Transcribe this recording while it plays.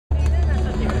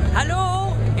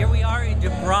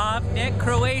Dubrovnik,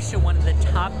 Croatia, one of the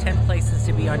top 10 places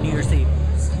to be on New Year's Eve.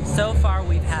 So far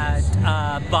we've had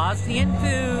Bosnian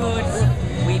food,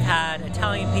 we've had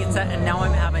Italian pizza, and now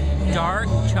I'm having dark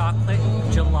chocolate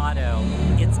gelato.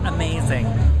 It's amazing.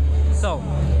 So,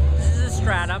 this is a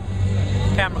Strata.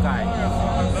 Camera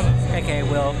guy. Okay,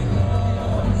 Will.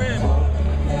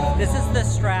 This is the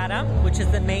Strata, which is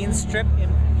the main strip in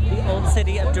the old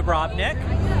city of Dubrovnik.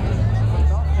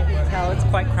 It's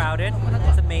quite crowded.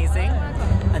 It's amazing.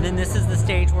 And then this is the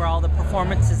stage where all the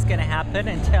performance is going to happen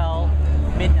until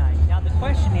midnight. Now the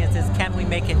question is can we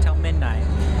make it till midnight?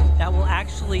 That will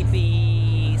actually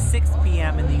be 6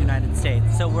 p.m. in the United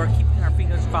States. So we're keeping our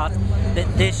fingers crossed that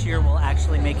this year we'll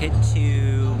actually make it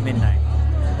to midnight.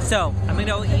 So I'm going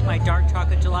to go eat my dark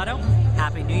chocolate gelato.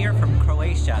 Happy New Year from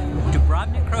Croatia,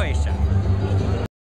 Dubrovnik, Croatia.